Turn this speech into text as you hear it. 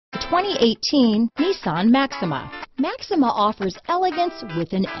2018 Nissan Maxima. Maxima offers elegance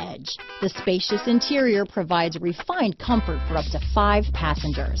with an edge. The spacious interior provides refined comfort for up to 5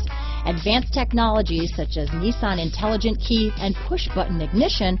 passengers. Advanced technologies such as Nissan Intelligent Key and push-button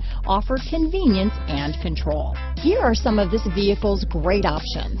ignition offer convenience and control. Here are some of this vehicle's great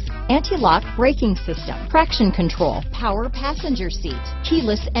options: anti-lock braking system, traction control, power passenger seat,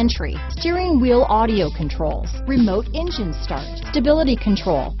 keyless entry, steering wheel audio controls, remote engine start, stability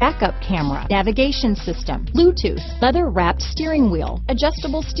control, backup camera, navigation system, Bluetooth, leather-wrapped steering wheel,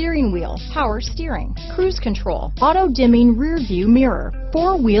 adjustable steering wheel, power steering, cruise control, auto-dimming rear view mirror,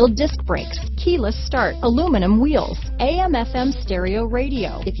 4-wheel disc brakes, keyless start, aluminum wheels, AM/FM stereo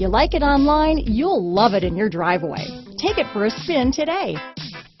radio. If you like it online, you'll love it in your driveway. Take it for a spin today.